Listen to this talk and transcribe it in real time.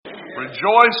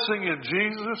Rejoicing in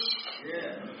Jesus.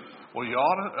 Well, you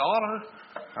ought to.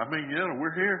 I mean,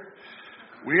 we're here.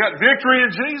 We got victory in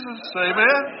Jesus.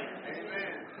 Amen.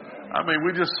 I mean,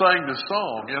 we just sang this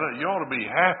song. You ought to be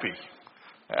happy.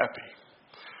 Happy.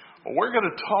 Well, we're going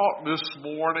to talk this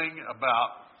morning about,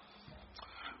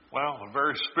 a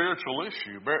very spiritual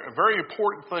issue, a very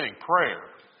important thing, prayer.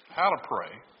 How to pray.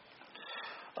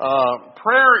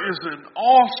 Prayer is an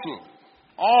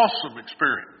awesome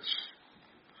experience.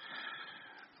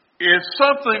 It's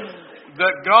something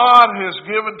that God has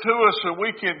given to us, and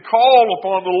we can call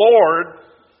upon the Lord,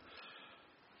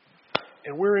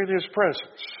 and we're in His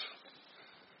presence.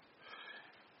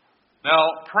 Now,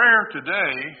 prayer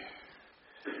today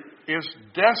is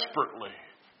desperately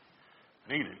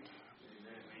needed.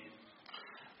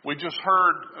 We just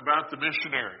heard about the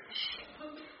missionaries.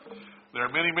 There are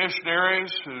many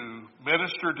missionaries who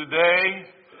minister today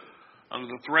under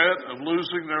the threat of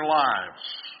losing their lives.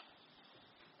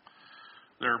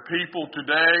 There are people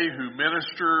today who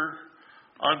minister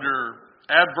under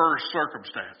adverse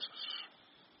circumstances.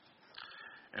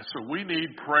 And so we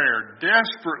need prayer,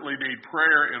 desperately need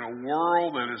prayer in a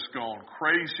world that has gone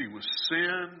crazy with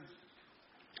sin,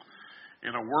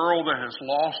 in a world that has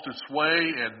lost its way,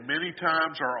 and many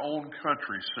times our own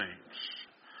country seems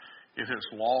it has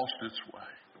lost its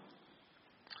way.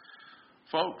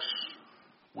 Folks,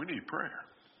 we need prayer.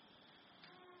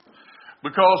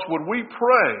 Because when we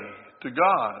pray to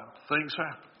God, things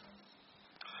happen.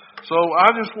 So I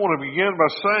just want to begin by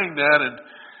saying that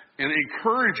and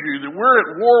encourage you that we're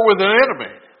at war with an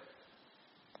enemy.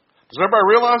 Does everybody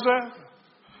realize that?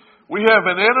 We have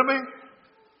an enemy,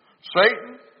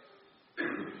 Satan.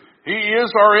 He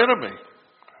is our enemy.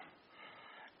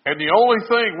 And the only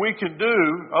thing we can do,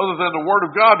 other than the Word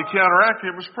of God, to counteract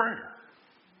him is prayer.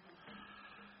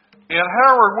 And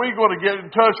how are we going to get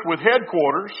in touch with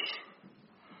headquarters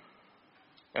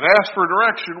and ask for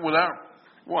direction without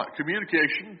what?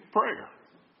 Communication, prayer.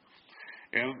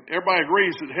 And everybody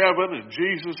agrees that heaven and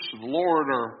Jesus and the Lord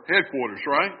are headquarters,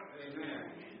 right? Amen.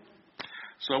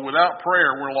 So without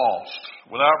prayer, we're lost.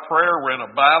 Without prayer, we're in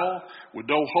a battle with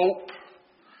no hope,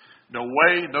 no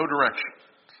way, no direction.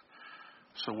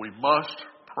 So we must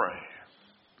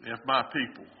pray. If my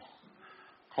people,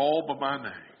 called by my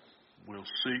name, will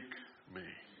seek me.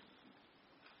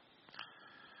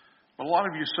 But a lot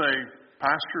of you say,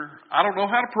 Pastor, I don't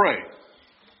know how to pray.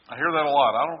 I hear that a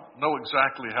lot. I don't know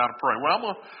exactly how to pray. Well, I'm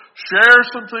going to share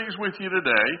some things with you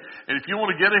today. And if you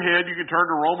want to get ahead, you can turn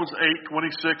to Romans 8,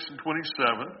 26 and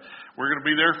 27. We're going to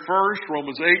be there first,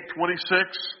 Romans 8, 26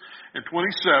 and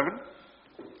 27.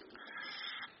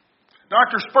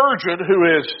 Dr. Spurgeon, who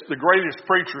is the greatest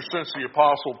preacher since the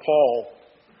Apostle Paul,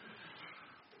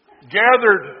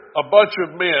 gathered a bunch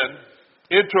of men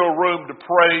into a room to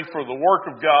pray for the work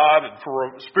of God and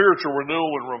for a spiritual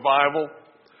renewal and revival.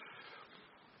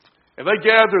 And they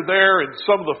gathered there, and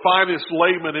some of the finest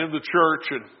laymen in the church,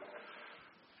 and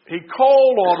he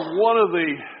called on one of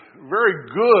the very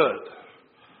good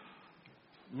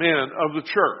men of the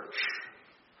church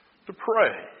to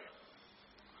pray.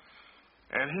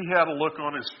 And he had a look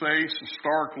on his face, a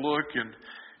stark look, and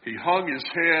he hung his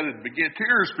head and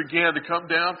tears began to come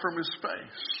down from his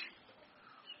face.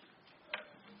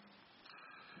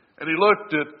 And he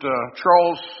looked at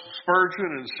Charles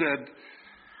Spurgeon and said,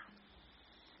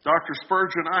 Dr.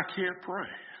 Spurgeon, I can't pray.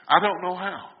 I don't know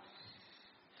how.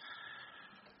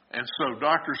 And so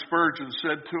Dr. Spurgeon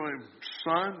said to him,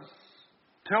 son,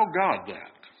 tell God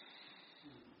that.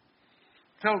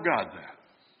 Tell God that.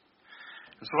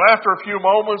 And so after a few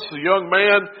moments, the young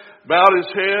man bowed his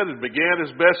head and began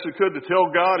as best he could to tell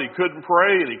God he couldn't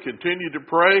pray, and he continued to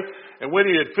pray. And when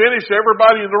he had finished,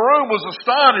 everybody in the room was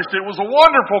astonished. It was a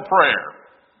wonderful prayer.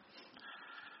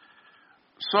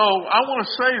 So I want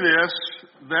to say this,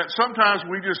 that sometimes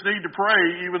we just need to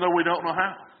pray even though we don't know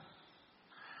how.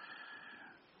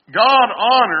 God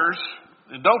honors,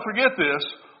 and don't forget this,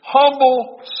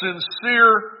 humble,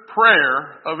 sincere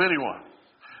prayer of anyone.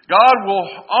 God will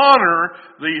honor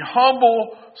the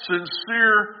humble,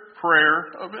 sincere prayer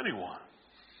of anyone.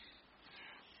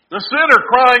 The sinner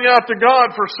crying out to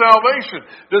God for salvation,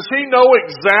 does he know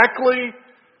exactly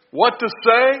what to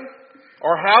say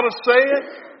or how to say it?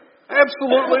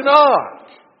 Absolutely not.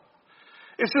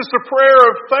 It's just a prayer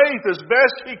of faith as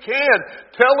best he can,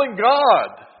 telling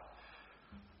God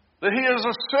that he is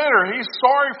a sinner. He's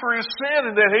sorry for his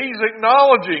sin and that he's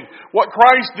acknowledging what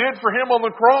Christ did for him on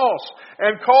the cross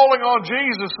and calling on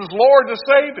Jesus as Lord to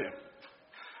save him.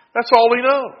 That's all he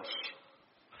knows.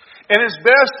 And his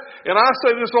best, and I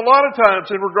say this a lot of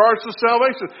times in regards to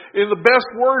salvation, in the best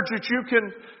words that you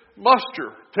can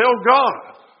muster, tell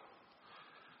God,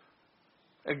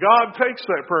 And God takes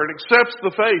that prayer and accepts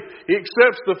the faith. He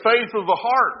accepts the faith of the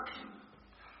heart.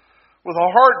 With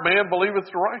the heart man believeth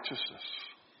to righteousness,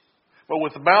 but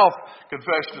with the mouth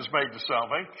confession is made to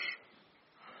salvation.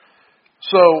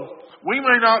 So, we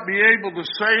may not be able to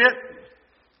say it,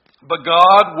 but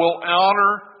God will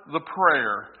honor the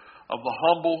prayer of the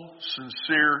humble,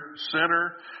 sincere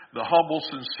sinner, the humble,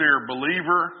 sincere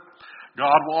believer.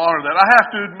 God will honor that. I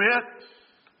have to admit,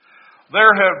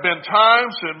 there have been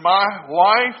times in my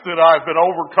life that I've been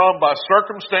overcome by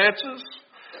circumstances.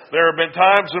 There have been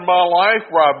times in my life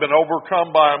where I've been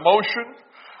overcome by emotion.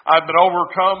 I've been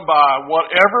overcome by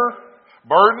whatever,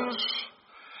 burdens.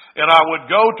 And I would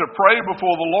go to pray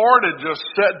before the Lord and just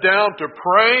sit down to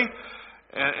pray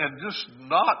and just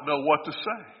not know what to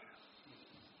say.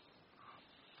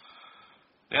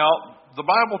 Now, the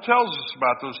Bible tells us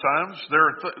about those times.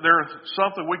 There's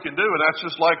something we can do, and that's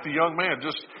just like the young man.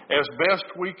 Just as best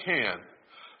we can,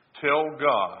 tell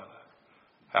God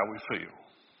how we feel.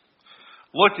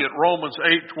 Look at Romans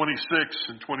 8:26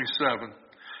 and 27.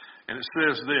 And it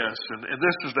says this, and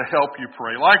this is to help you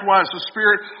pray. Likewise, the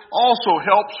Spirit also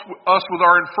helps us with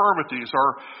our infirmities,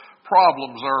 our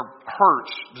problems, our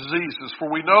hurts, diseases. For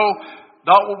we know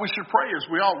not what we should pray as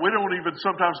we ought. We don't even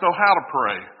sometimes know how to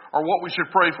pray or what we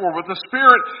should pray for. But the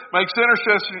Spirit makes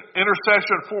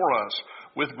intercession for us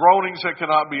with groanings that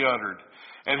cannot be uttered.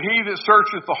 And he that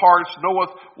searcheth the hearts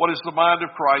knoweth what is the mind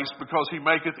of Christ, because he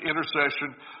maketh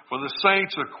intercession for the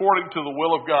saints according to the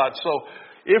will of God. So,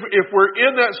 if we're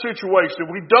in that situation,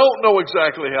 we don't know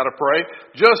exactly how to pray,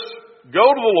 just go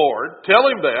to the Lord, tell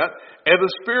Him that, and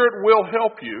the Spirit will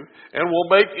help you and will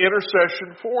make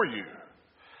intercession for you.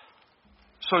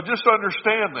 So just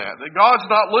understand that God's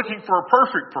not looking for a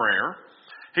perfect prayer.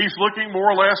 He's looking more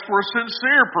or less for a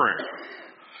sincere prayer.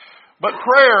 But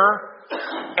prayer,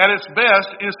 at its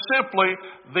best, is simply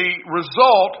the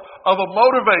result of a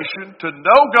motivation to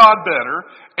know God better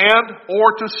and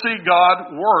or to see God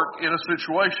work in a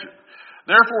situation.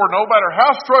 Therefore, no matter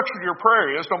how structured your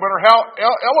prayer is, no matter how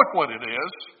eloquent it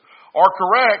is or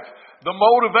correct, the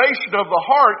motivation of the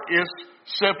heart is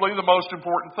simply the most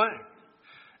important thing.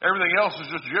 Everything else is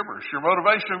just gibberish. Your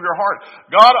motivation of your heart.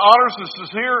 God honors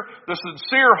the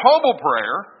sincere, humble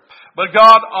prayer, but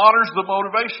God honors the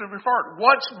motivation of your heart.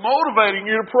 What's motivating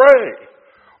you to pray?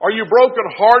 Are you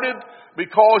brokenhearted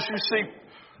because you see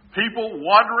people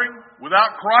wandering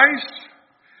without Christ?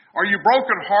 Are you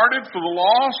brokenhearted for the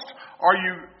lost? Are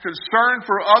you concerned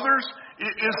for others?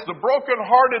 Is the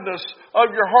brokenheartedness of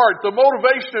your heart the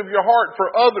motivation of your heart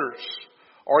for others?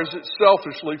 Or is it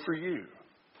selfishly for you?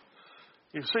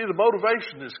 You see, the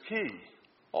motivation is key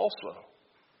also.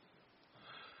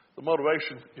 The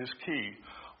motivation is key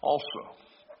also.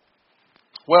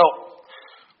 Well,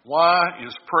 why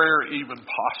is prayer even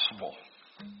possible?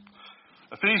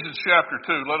 Ephesians chapter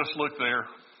 2, let us look there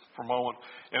for a moment.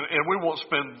 And we won't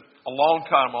spend a long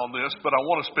time on this, but I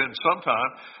want to spend some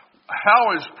time.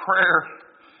 How is prayer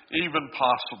even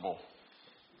possible?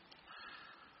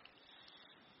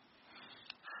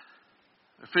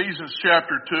 Ephesians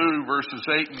chapter 2, verses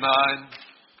 8 and 9.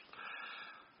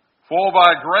 For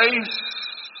by grace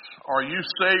are you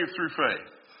saved through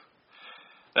faith,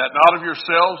 that not of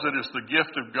yourselves, it is the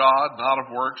gift of God, not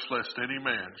of works, lest any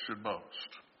man should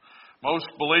boast. Most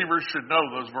believers should know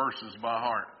those verses by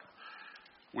heart.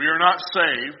 We are not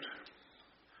saved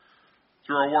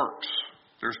through our works.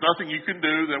 There's nothing you can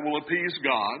do that will appease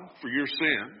God for your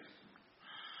sin.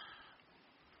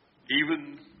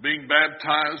 Even being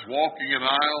baptized, walking an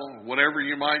aisle, whatever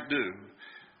you might do,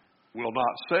 will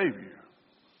not save you.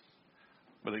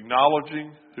 But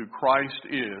acknowledging who Christ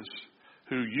is,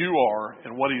 who you are,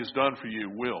 and what He has done for you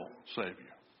will save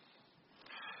you.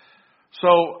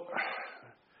 So,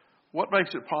 what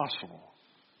makes it possible?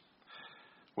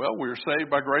 Well, we are saved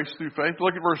by grace through faith.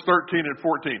 Look at verse 13 and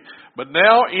 14. But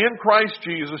now in Christ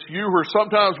Jesus, you who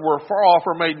sometimes were far off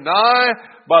are made nigh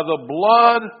by the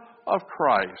blood of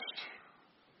Christ.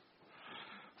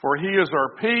 For He is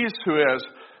our peace, who has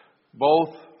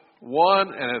both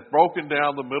won and hath broken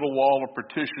down the middle wall of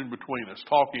partition between us.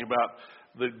 Talking about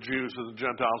the Jews and the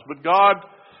Gentiles. But God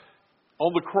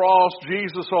on the cross,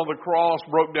 Jesus on the cross,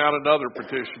 broke down another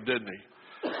partition, didn't He?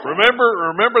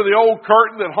 Remember the old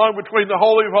curtain that hung between the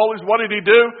Holy of Holies? What did He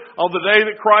do on the day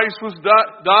that Christ was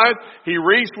died? He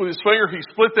reached with His finger, He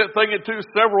split that thing in two,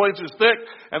 several inches thick,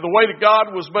 and the way to God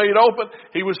was made open.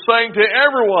 He was saying to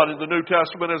everyone in the New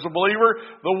Testament as a believer,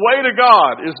 the way to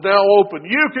God is now open.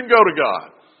 You can go to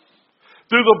God.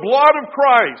 Through the blood of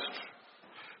Christ,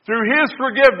 through His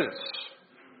forgiveness,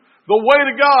 the way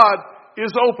to God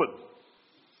is open.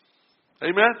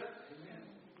 Amen?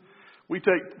 We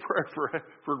take prayer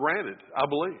for granted, I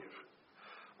believe.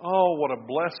 Oh, what a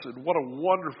blessed, what a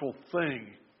wonderful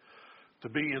thing to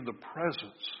be in the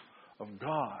presence of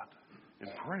God in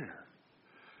prayer.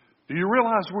 Do you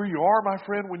realize where you are, my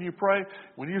friend, when you pray?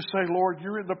 When you say, Lord,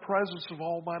 you're in the presence of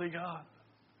Almighty God.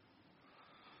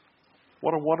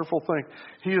 What a wonderful thing.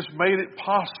 He has made it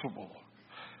possible.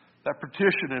 That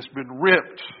petition has been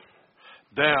ripped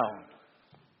down.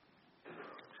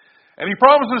 And He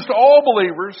promises to all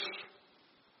believers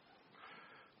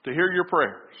to hear your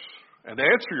prayers and to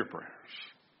answer your prayers.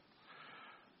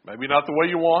 Maybe not the way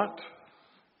you want.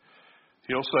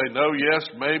 He'll say no, yes,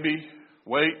 maybe,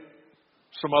 wait,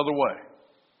 some other way.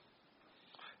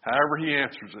 However He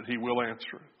answers it, He will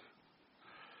answer it.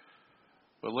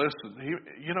 But listen,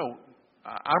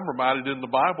 I'm reminded in the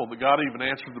Bible that God even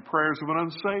answered the prayers of an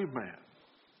unsaved man.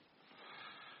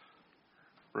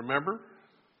 Remember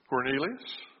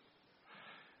Cornelius?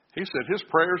 He said his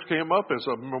prayers came up as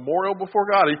a memorial before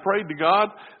God. He prayed to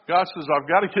God. God says, I've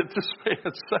got to get this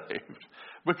man saved.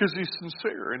 Because he's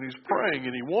sincere and he's praying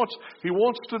and he wants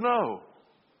to know.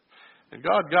 And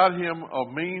God got him a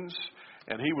means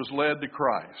and he was led to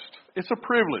Christ. It's a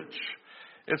privilege.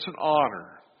 It's an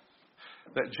honor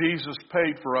that Jesus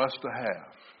paid for us to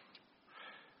have.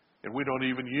 And we don't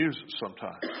even use it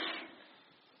sometimes.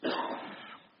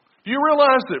 Do you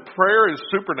realize that prayer is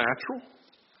supernatural?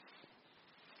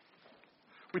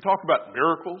 We talk about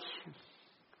miracles.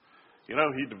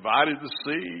 He divided the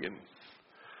sea and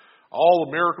all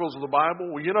the miracles of the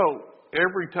Bible. Well,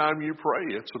 every time you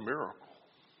pray, it's a miracle.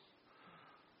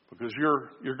 Because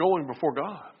you're going before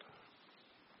God.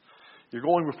 You're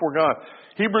going before God.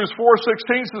 Hebrews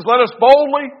 4:16 says, let us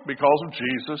boldly, because of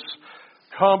Jesus,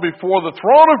 come before the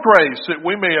throne of grace that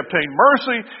we may obtain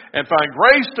mercy and find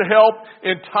grace to help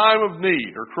in time of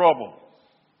need or trouble.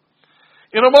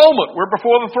 In a moment, we're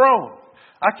before the throne.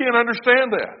 I can't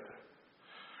understand that.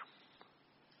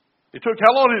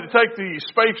 How long did it take the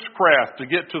spacecraft to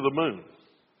get to the moon?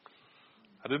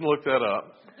 I didn't look that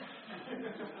up.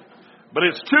 But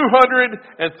it's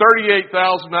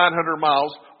 238,900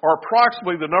 miles, or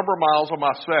approximately the number of miles on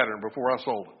my Saturn before I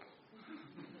sold it.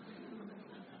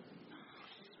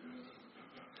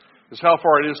 It's how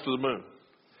far it is to the moon.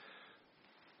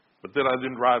 But then I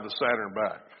didn't drive the Saturn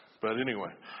back. But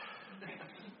anyway.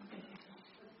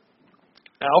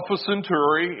 Alpha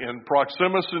Centauri and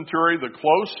Proxima Centauri, the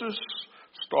closest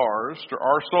stars to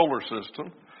our solar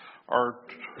system, are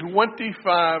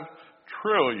 25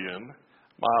 trillion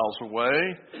miles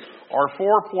away, are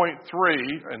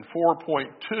 4.3 and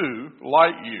 4.2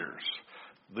 light years.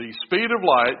 The speed of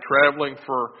light traveling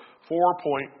for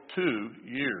 4.2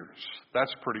 years.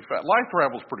 That's pretty fast. Light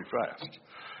travels pretty fast.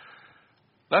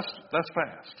 That's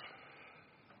fast.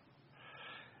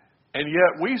 And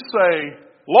yet we say,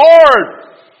 Lord!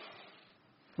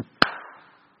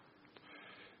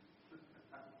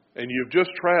 And you've just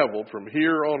traveled from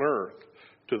here on earth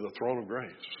to the throne of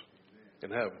grace in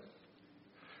heaven.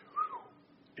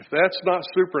 If that's not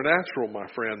supernatural, my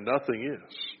friend, nothing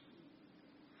is.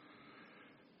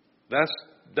 That's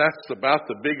about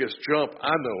the biggest jump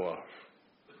I know of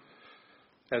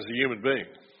as a human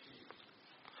being.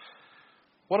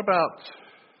 What about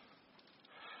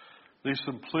the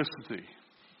simplicity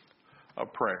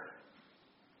of prayer?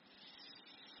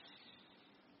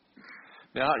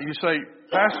 Now, you say,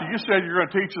 Pastor, you said you're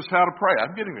going to teach us how to pray.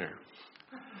 I'm getting there.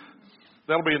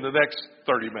 That'll be in the next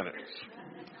 30 minutes.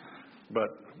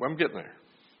 But I'm getting there.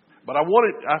 But I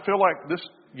feel like this,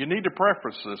 you need to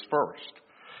preface this first.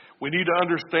 We need to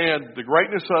understand the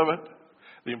greatness of it,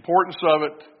 the importance of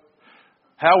it,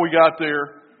 how we got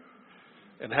there,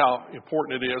 and how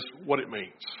important it is, what it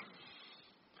means.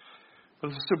 But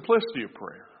the simplicity of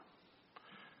prayer.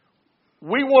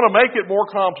 We want to make it more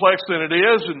complex than it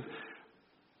is, and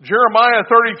Jeremiah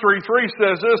 33:3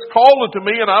 says this, call unto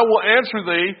me and I will answer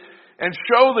thee and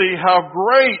show thee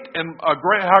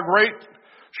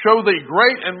show thee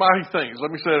great and mighty things. Let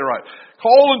me say that right.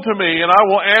 Call unto me and I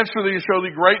will answer thee and show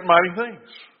thee great and mighty things.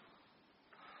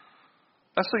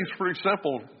 That seems pretty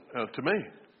simple to me.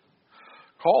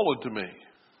 Call unto me.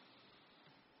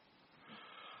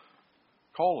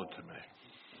 Call unto me.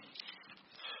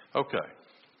 Okay.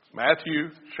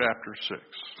 Matthew chapter 6.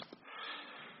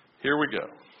 Here we go.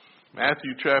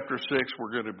 Matthew chapter 6,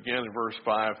 we're going to begin in verse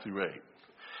 5 through 8.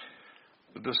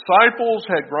 The disciples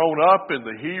had grown up in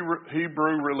the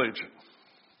Hebrew religion.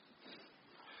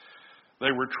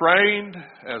 They were trained,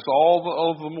 as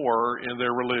all of them were, in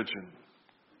their religion.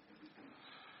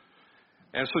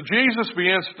 And so Jesus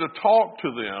begins to talk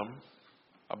to them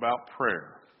about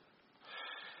prayer.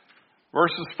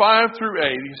 Verses 5 through 8,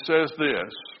 he says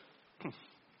this.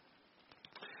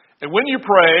 And when you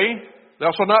pray, Thou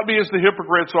shalt not be as the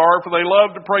hypocrites are, for they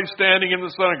love to pray standing in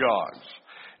the synagogues,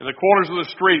 in the corners of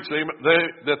the streets,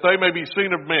 that they may be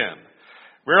seen of men.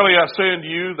 Verily I say unto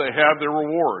you, they have their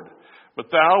reward.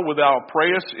 But thou, when thou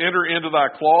prayest, enter into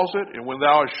thy closet, and when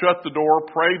thou hast shut the door,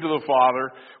 pray to the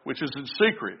Father which is in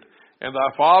secret. And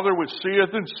thy Father which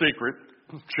seeth in secret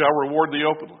shall reward thee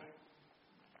openly.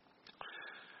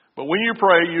 But when you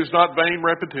pray, use not vain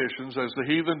repetitions, as the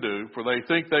heathen do, for they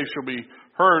think they shall be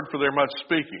heard for their much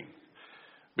speaking.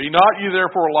 Be not ye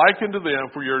therefore like unto them,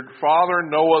 for your Father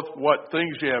knoweth what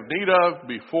things ye have need of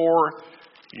before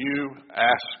you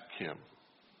ask Him.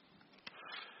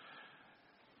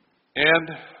 And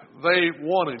they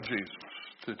wanted Jesus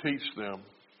to teach them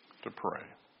to pray.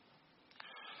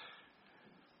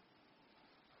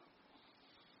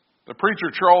 The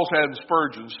preacher Charles Haddon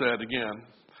Spurgeon said again,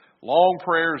 long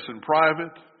prayers in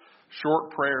private,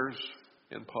 short prayers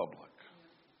in public.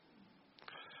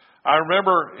 I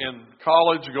remember in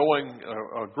college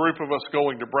a group of us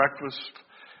going to breakfast,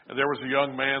 and there was a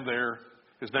young man there.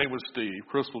 His name was Steve.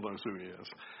 Crystal knows who he is.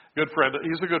 Good friend.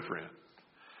 He's a good friend.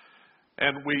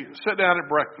 And we sat down at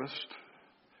breakfast,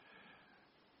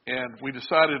 and we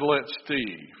decided to let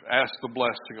Steve ask the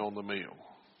blessing on the meal.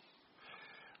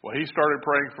 Well, he started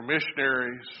praying for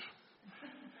missionaries,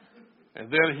 and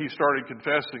then he started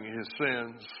confessing his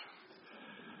sins.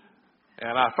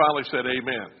 And I finally said,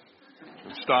 amen,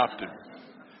 and stopped him.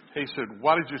 He said,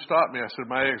 why did you stop me? I said,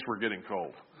 my eggs were getting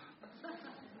cold.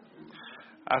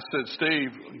 I said,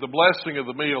 Steve, the blessing of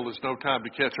the meal is no time to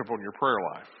catch up on your prayer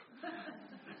life.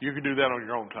 You can do that on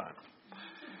your own time.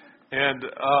 And,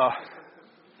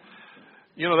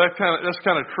 that's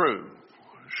kind of true.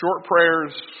 Short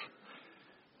prayers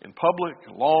in public,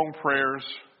 long prayers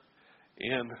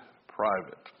in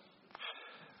private.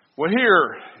 Well,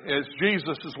 here, as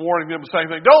Jesus is warning them the same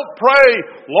thing, don't pray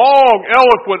long,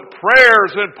 eloquent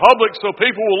prayers in public so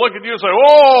people will look at you and say,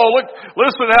 oh, look,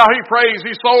 listen how he prays.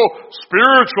 He's so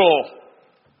spiritual.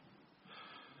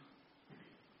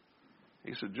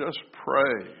 He said, just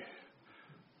pray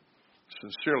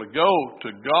sincerely. Go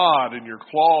to God in your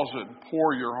closet and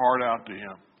pour your heart out to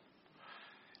Him.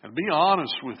 And be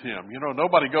honest with Him. You know,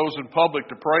 nobody goes in public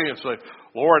to pray and say,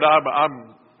 Lord,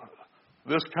 I'm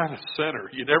this kind of sinner.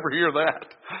 You never hear that.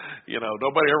 You know,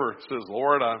 nobody ever says,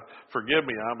 Lord, forgive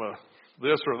me, I'm a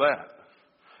this or that.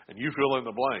 And you fill in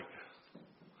the blank.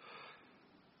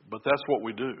 But that's what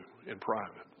we do in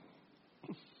private.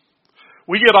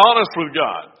 We get honest with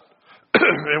God.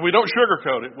 And we don't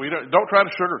sugarcoat it. We don't try to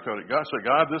sugarcoat it. God said,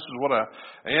 God, this is what I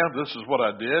am. This is what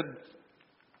I did.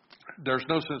 There's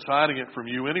no sense hiding it from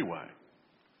you anyway.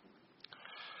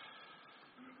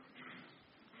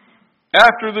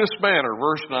 After this manner,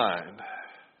 verse 9,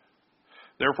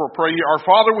 therefore pray ye, our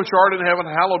Father which art in heaven,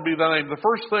 hallowed be thy name. The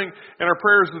first thing in our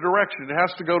prayer is the direction. It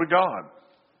has to go to God.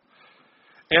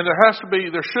 And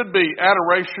there should be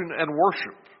adoration and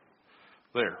worship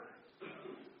there.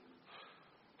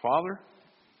 Father,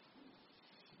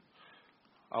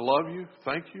 I love you.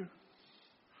 Thank you.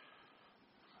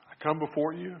 I come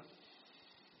before you.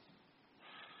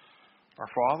 Our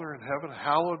Father in heaven,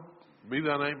 hallowed be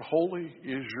thy name. Holy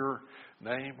is your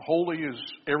name. Holy is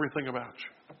everything about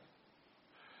you.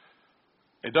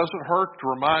 It doesn't hurt to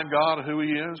remind God of who He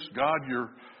is. God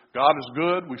is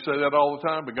good. We say that all the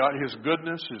time. But God, His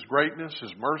goodness, His greatness,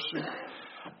 His mercy.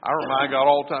 I remind God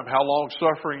all the time how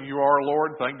long-suffering you are,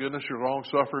 Lord. Thank goodness you're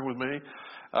long-suffering with me.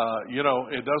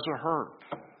 It doesn't hurt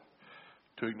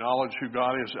to acknowledge who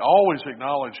God is. Always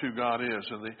acknowledge who God is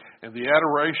and the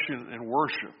adoration and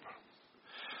worship.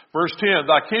 Verse 10,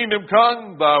 thy kingdom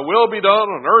come, thy will be done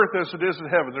on earth as it is in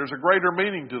heaven. There's a greater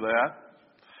meaning to that.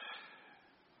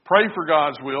 Pray for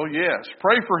God's will, yes.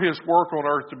 Pray for His work on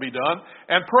earth to be done.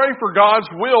 And pray for God's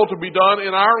will to be done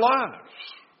in our lives.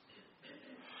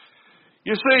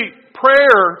 You see,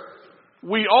 prayer,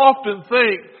 we often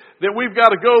think that we've got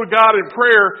to go to God in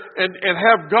prayer and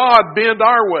have God bend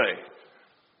our way.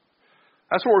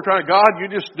 That's what we're trying. God, you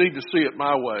just need to see it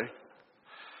my way.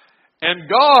 And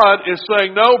God is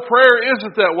saying, no, prayer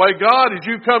isn't that way. God is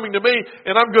you coming to me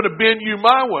and I'm going to bend you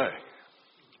my way.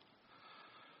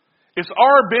 It's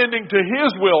our bending to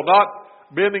His will, not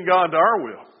bending God to our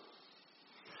will.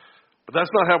 But that's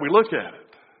not how we look at it.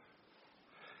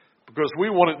 Because we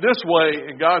want it this way,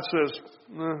 and God says,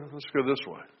 no, let's go this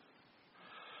way.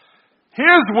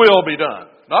 His will be done,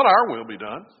 not our will be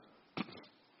done.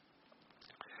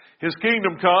 His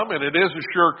kingdom come, and it is a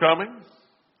sure coming.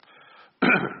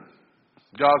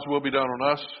 God's will be done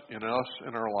on us, in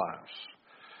our lives.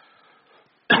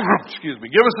 Excuse me.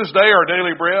 Give us this day our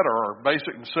daily bread, or our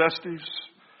basic necessities.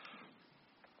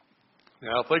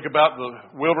 Now think about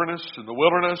the wilderness. In the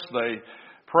wilderness, they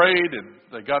prayed, and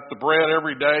they got the bread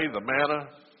every day, the manna.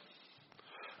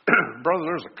 Brother,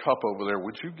 there's a cup over there.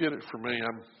 Would you get it for me?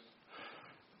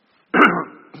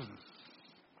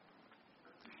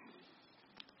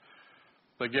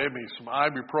 They gave me some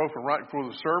ibuprofen right before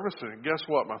the service, and guess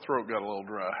what? My throat got a little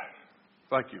dry.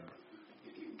 Thank you.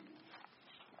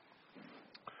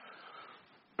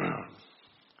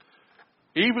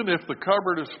 Even if the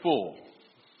cupboard is full,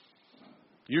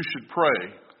 you should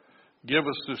pray, give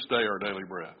us this day our daily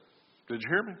bread. Did you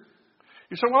hear me?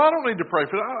 You say, well, I don't need to pray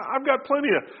for that. I've got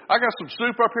I got some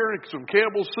soup up here, and some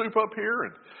Campbell's soup up here,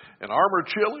 and Armour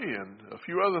chili, and a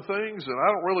few other things, and I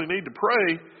don't really need to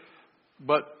pray,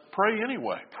 but pray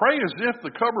anyway. Pray as if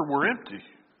the cupboard were empty.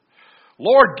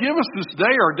 Lord, give us this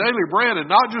day our daily bread, and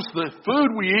not just the food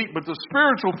we eat, but the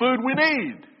spiritual food we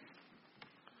need.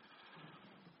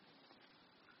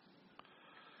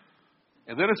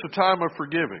 And then it's a time of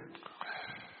forgiving.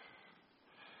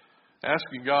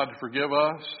 Asking God to forgive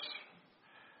us,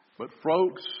 but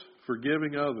folks,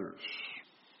 forgiving others.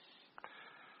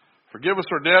 Forgive us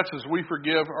our debts as we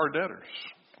forgive our debtors.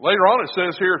 Later on it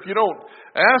says here, if you don't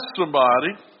ask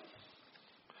somebody,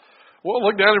 well,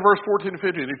 look down in verse 14 and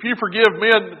 15. If you forgive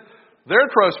men their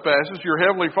trespasses, your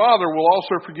heavenly Father will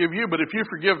also forgive you. But if you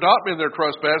forgive not men their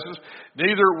trespasses,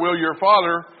 neither will your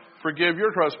Father forgive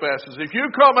your trespasses. If you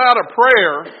come out of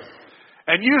prayer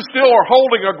and you still are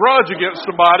holding a grudge against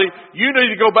somebody, you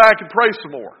need to go back and pray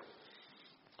some more.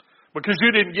 Because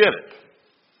you didn't get it.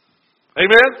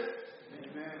 Amen?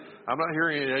 Amen. I'm not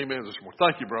hearing any amens this morning.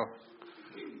 Thank you, bro.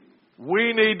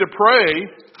 We need to pray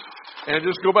and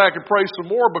just go back and pray some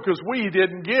more because we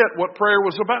didn't get what prayer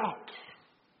was about.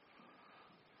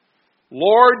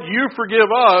 Lord, you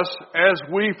forgive us as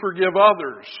we forgive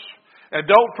others. And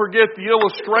don't forget the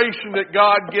illustration that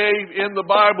God gave in the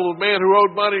Bible of a man who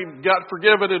owed money, got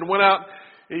forgiven, and went out.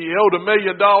 He owed $1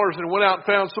 million and went out and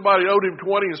found somebody who owed him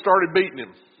 20 and started beating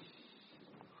him.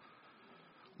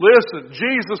 Listen,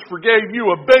 Jesus forgave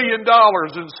you $1 billion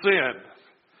in sin.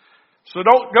 So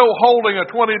don't go holding a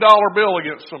 $20 bill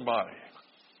against somebody.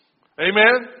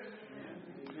 Amen?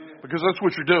 Because that's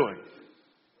what you're doing.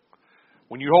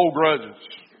 When you hold grudges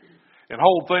and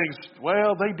hold things,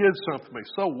 well, they did something to me.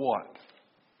 So what?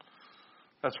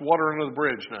 That's water under the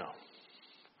bridge now.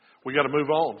 We got to move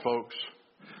on, folks.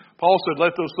 Paul said,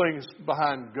 let those things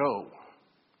behind go.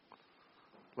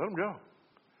 Let them go.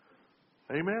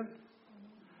 Amen?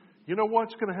 You know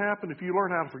what's going to happen if you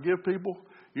learn how to forgive people?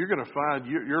 You're going to find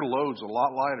your load's a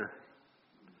lot lighter.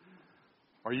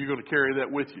 Are you going to carry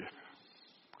that with you?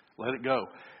 Let it go.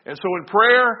 And so in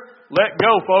prayer, let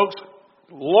go, folks.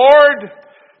 Lord,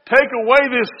 take away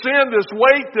this sin, this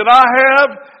weight that I have,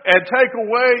 and take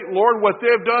away, Lord, what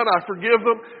they've done. I forgive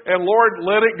them. And Lord,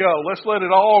 let it go. Let's let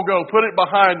it all go. Put it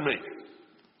behind me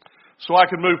so I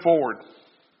can move forward.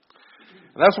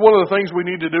 And that's one of the things we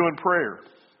need to do in prayer.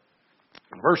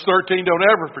 Verse 13, don't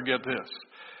ever forget this.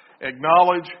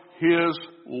 Acknowledge His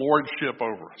lordship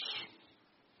over us.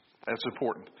 That's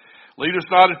important. Lead us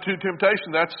not into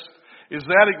temptation. Is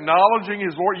that acknowledging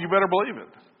His Lord? You better believe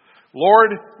it.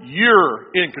 Lord,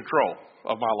 you're in control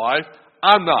of my life.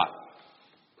 I'm not.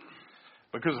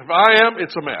 Because if I am,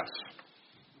 it's a mess.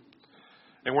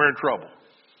 And we're in trouble.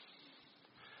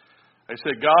 They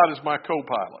say, God is my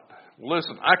co-pilot.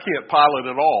 Listen, I can't pilot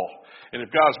at all. And if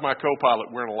God's my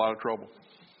co-pilot, we're in a lot of trouble.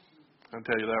 I can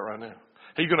tell you that right now.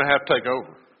 He's going to have to take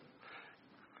over.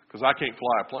 Because I can't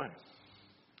fly a plane.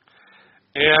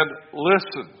 And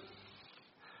listen.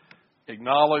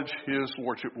 Acknowledge His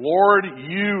lordship. Lord,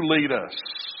 you lead us.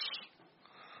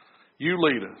 You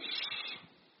lead us.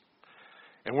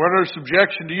 And we're under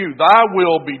subjection to you. Thy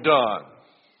will be done.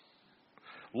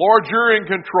 Lord, you're in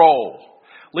control.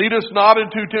 Lead us not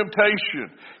into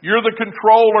temptation. You're the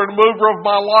controller and mover of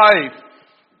my life.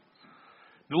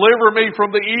 Deliver me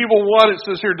from the evil one. It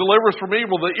says here, deliver us from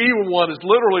evil. The evil one is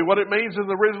literally what it means in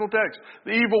the original text.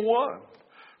 The evil one.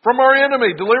 From our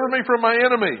enemy. Deliver me from my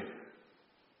enemy.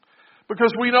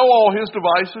 Because we know all his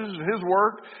devices and his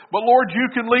work. But Lord, you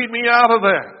can lead me out of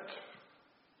that.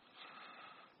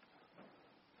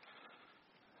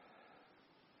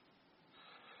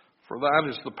 For thine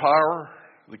is the power,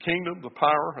 the kingdom, the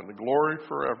power, and the glory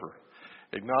forever.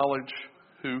 Acknowledge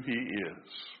who He is.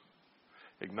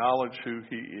 Acknowledge who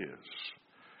He is.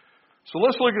 So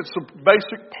let's look at some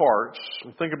basic parts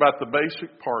and think about the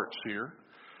basic parts here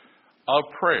of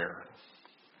prayer.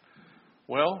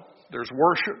 Well, there's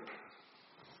worship.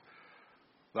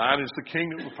 Thine is the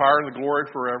kingdom, the power, and the glory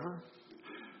forever.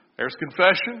 There's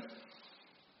confession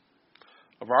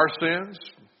of our sins,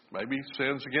 maybe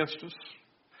sins against us.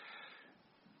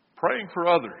 Praying for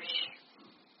others.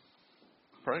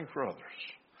 Praying for others.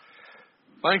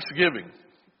 Thanksgiving.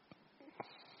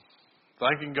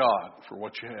 Thanking God for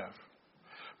what you have.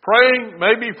 Praying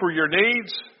maybe for your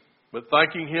needs, but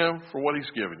thanking Him for what He's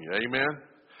given you. Amen?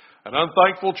 An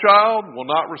unthankful child will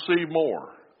not receive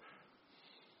more.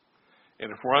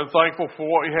 And if we're unthankful for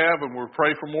what we have and we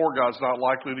pray for more, God's not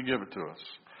likely to give it to us.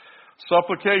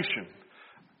 Supplication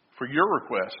for your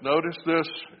request. Notice this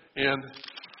in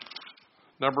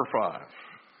number 5.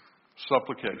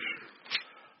 Supplication.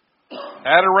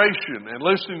 Adoration and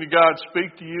listening to God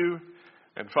speak to you.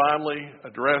 And finally,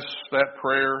 address that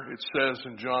prayer. It says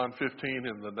in John 15,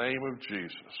 in the name of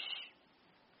Jesus.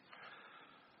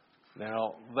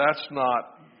 Now, that's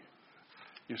not,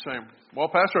 you're saying, well,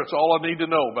 Pastor, that's all I need to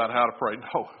know about how to pray.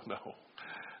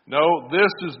 No,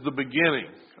 this is the beginning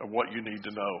of what you need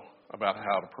to know about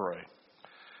how to pray.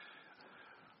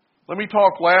 Let me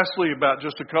talk lastly about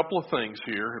just a couple of things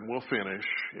here, and we'll finish.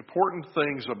 Important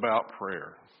things about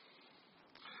prayer.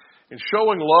 In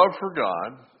showing love for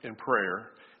God in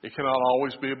prayer, it cannot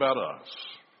always be about us.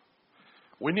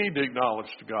 We need to acknowledge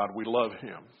to God we love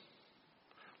Him.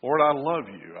 Lord, I love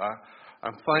you.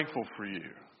 I'm thankful for you.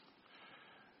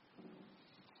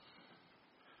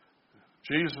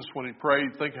 Jesus, when He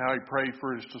prayed, think how He prayed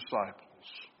for His disciples.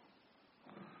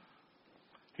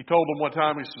 He told them one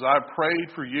time, He says, I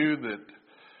prayed for you that,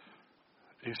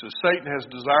 He says, Satan has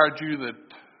desired you that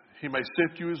he may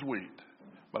sift you as wheat,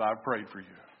 but I've prayed for you.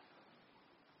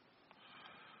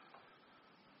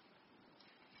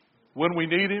 When we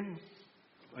need Him,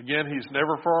 again, He's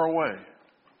never far away,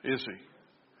 is He?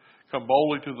 Come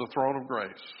boldly to the throne of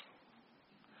grace.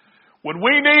 When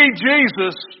we need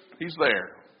Jesus, He's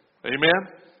there.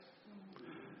 Amen?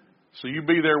 So you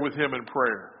be there with Him in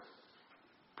prayer,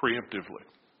 preemptively.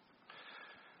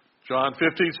 John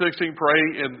 15:16,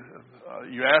 pray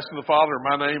and you ask the Father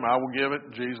in my name, I will give it.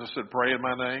 Jesus said, pray in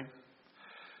my name.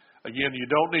 Again, you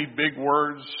don't need big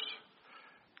words,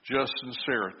 just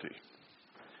sincerity.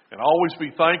 And always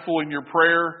be thankful in your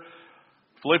prayer.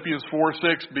 Philippians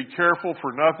 4:6, be careful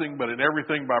for nothing, but in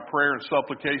everything by prayer and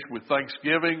supplication with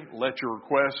thanksgiving, let your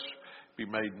requests be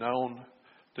made known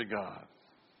to God.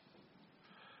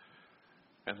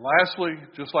 And lastly,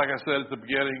 just like I said at the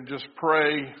beginning, just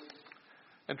pray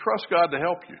and trust God to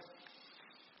help you.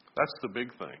 That's the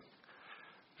big thing.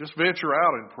 Just venture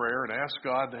out in prayer and ask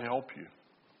God to help you.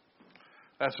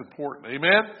 That's important.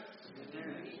 Amen?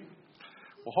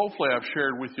 Well, hopefully I've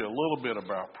shared with you a little bit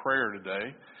about prayer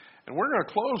today. And we're going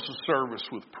to close the service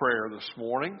with prayer this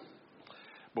morning.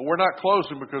 But we're not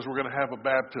closing because we're going to have a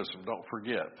baptism. Don't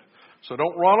forget. So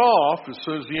don't run off as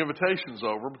soon as the invitation's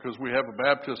over because we have a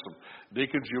baptism.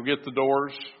 Deacons, you'll get the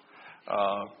doors.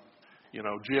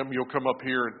 Jim, you'll come up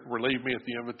here and relieve me at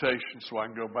the invitation so I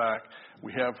can go back.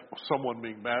 We have someone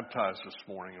being baptized this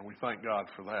morning, and we thank God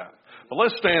for that. But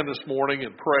let's stand this morning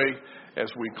and pray as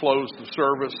we close the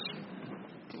service,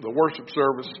 the worship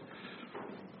service.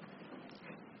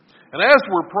 And as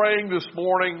we're praying this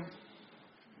morning,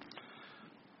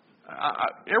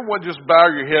 everyone just bow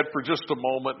your head for just a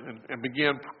moment and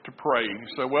begin to pray. You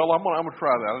say, well, I'm going to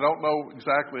try that. I don't know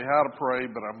exactly how to pray,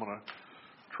 but I'm going to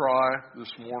try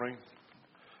this morning.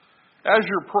 As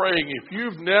you're praying, if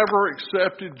you've never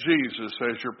accepted Jesus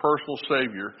as your personal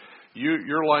Savior,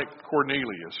 you're like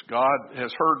Cornelius. God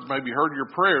has maybe heard your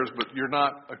prayers, but you're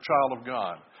not a child of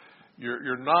God.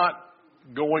 You're not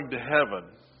going to heaven.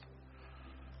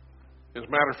 As a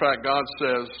matter of fact, God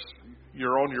says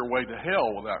you're on your way to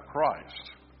hell without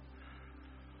Christ.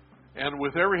 And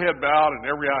with every head bowed and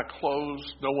every eye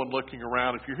closed, no one looking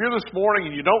around, if you're here this morning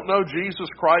and you don't know Jesus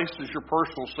Christ as your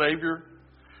personal Savior,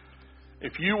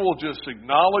 if you will just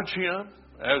acknowledge Him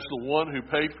as the one who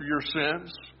paid for your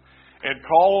sins and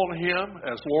call on Him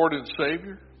as Lord and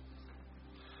Savior,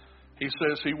 He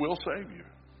says He will save you.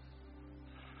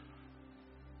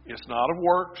 It's not of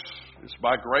works. It's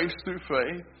by grace through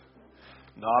faith,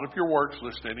 not of your works,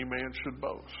 lest any man should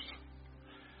boast.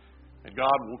 And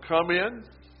God will come in.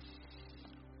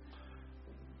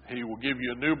 He will give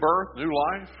you a new birth, new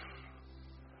life,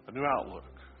 a new outlook.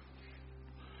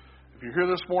 If you're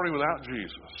here this morning without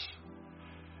Jesus,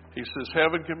 He says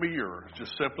heaven can be yours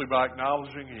just simply by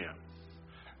acknowledging Him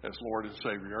as Lord and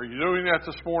Savior. Are you doing that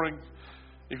this morning?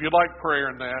 If you'd like prayer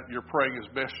in that, you're praying as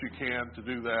best you can to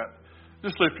do that,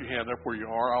 just lift your hand up where you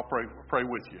are. I'll pray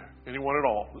with you. Anyone at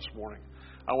all this morning?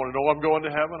 I want to know I'm going to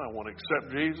heaven. I want to accept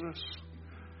Jesus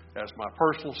as my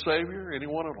personal Savior.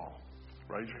 Anyone at all?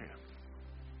 Raise your hand.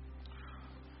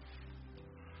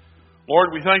 Lord,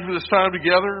 we thank you for this time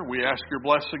together. We ask your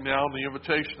blessing now on the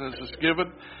invitation as it's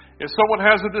given. If someone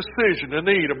has a decision, a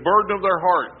need, a burden of their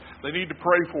heart they need to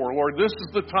pray for, Lord, this is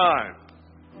the time.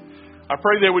 I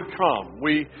pray they would come.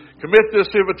 We commit this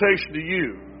invitation to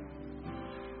you.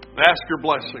 And ask your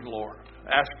blessing, Lord.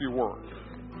 Ask your work.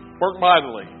 Work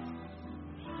mightily.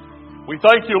 We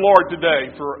thank you, Lord,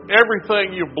 today for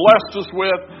everything you've blessed us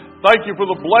with. Thank you for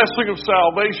the blessing of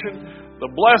salvation, the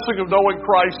blessing of knowing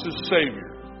Christ as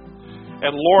Savior.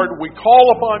 And Lord, we call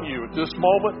upon you at this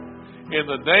moment in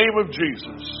the name of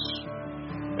Jesus.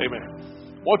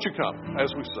 Amen. Won't you come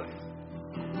as we sing?